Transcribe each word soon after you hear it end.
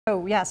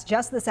Oh, yes,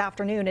 just this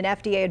afternoon, an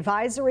FDA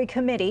advisory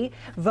committee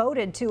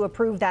voted to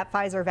approve that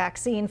Pfizer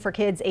vaccine for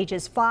kids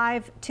ages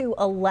 5 to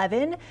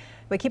 11.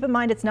 But keep in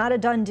mind, it's not a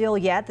done deal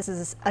yet. This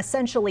is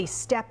essentially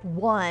step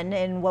one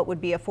in what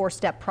would be a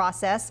four-step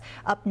process.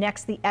 Up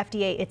next, the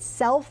FDA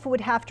itself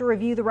would have to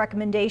review the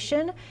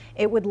recommendation.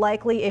 It would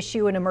likely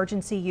issue an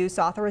emergency use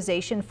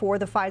authorization for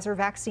the Pfizer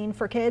vaccine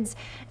for kids.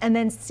 And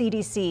then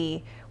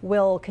CDC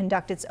will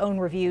conduct its own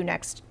review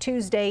next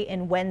Tuesday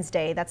and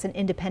Wednesday. That's an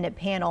independent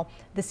panel.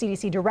 The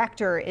CDC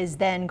director is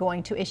then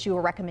going to issue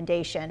a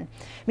recommendation.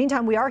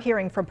 Meantime, we are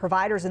hearing from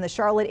providers in the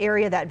Charlotte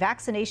area that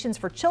vaccinations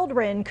for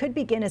children could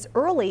begin as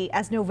early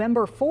as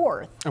November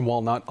 4th. And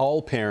while not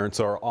all parents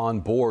are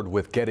on board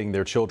with getting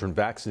their children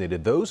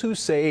vaccinated, those who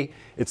say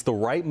it's the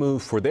right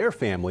move for their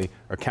family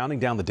are counting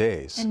down the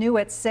days. And new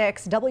at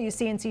 6,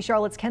 WCNC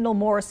Charlotte's Kendall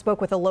Morris spoke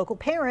with a local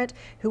parent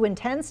who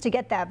intends to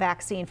get that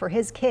vaccine for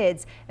his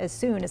kids as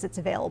soon as it's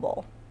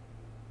available.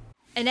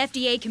 An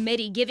FDA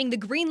committee giving the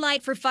green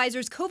light for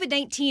Pfizer's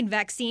COVID-19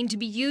 vaccine to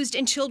be used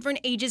in children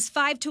ages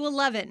 5 to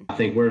 11. I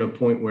think we're at a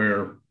point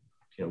where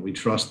we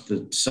trust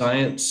the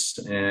science,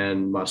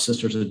 and my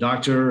sister's a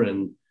doctor,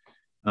 and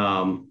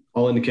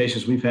all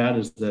indications we've had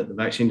is that the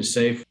vaccine is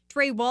safe.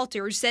 Trey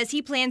Walters says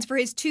he plans for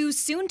his two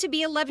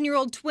soon-to-be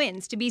 11-year-old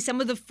twins to be some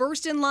of the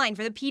first in line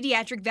for the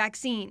pediatric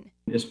vaccine.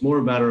 It's more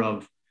a matter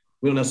of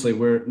we don't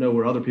necessarily know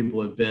where other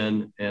people have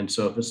been, and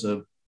so if it's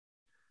a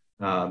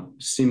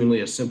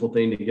seemingly a simple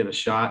thing to get a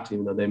shot,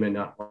 even though they may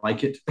not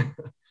like it,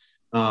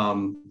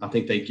 I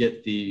think they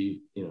get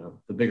the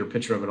bigger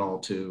picture of it all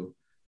to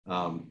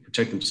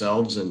protect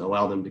themselves and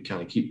allow them to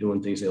kind of keep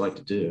doing things they like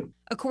to do.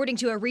 According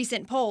to a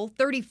recent poll,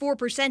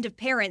 34% of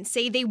parents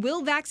say they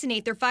will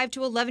vaccinate their 5 to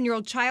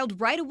 11-year-old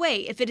child right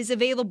away if it is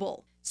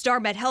available.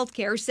 StarMed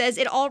Healthcare says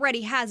it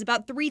already has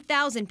about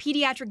 3,000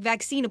 pediatric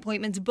vaccine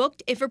appointments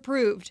booked if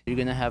approved. You're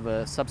going to have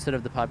a subset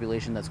of the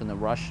population that's going to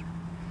rush,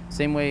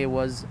 same way it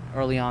was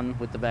early on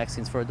with the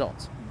vaccines for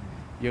adults.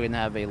 You're going to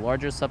have a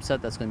larger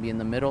subset that's going to be in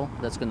the middle,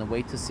 that's going to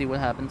wait to see what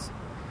happens.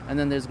 And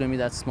then there's going to be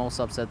that small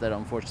subset that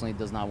unfortunately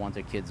does not want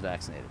their kids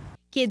vaccinated.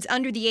 Kids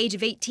under the age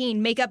of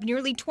 18 make up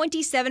nearly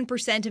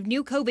 27% of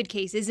new COVID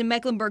cases in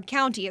Mecklenburg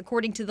County,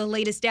 according to the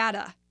latest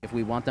data. If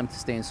we want them to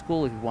stay in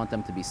school, if we want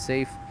them to be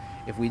safe,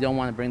 if we don't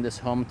want to bring this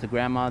home to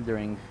grandma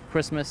during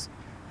Christmas,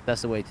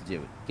 that's the way to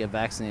do it. Get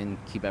vaccinated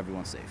and keep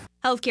everyone safe.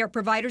 Healthcare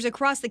providers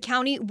across the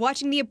county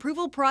watching the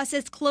approval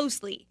process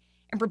closely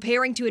and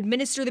preparing to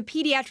administer the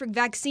pediatric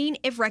vaccine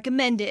if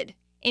recommended.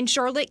 In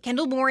Charlotte,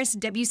 Kendall Morris,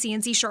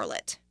 WCNC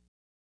Charlotte.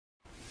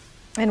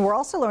 And we're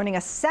also learning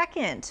a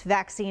second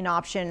vaccine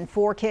option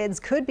for kids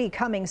could be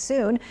coming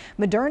soon.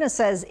 Moderna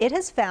says it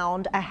has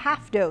found a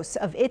half dose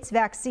of its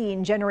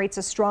vaccine generates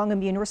a strong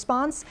immune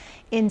response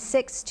in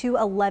 6 to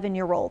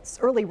 11-year-olds.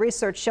 Early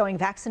research showing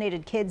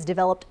vaccinated kids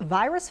developed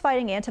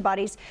virus-fighting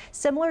antibodies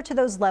similar to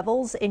those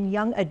levels in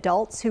young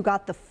adults who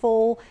got the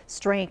full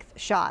strength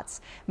shots.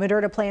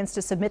 Moderna plans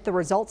to submit the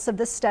results of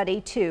this study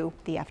to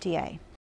the FDA.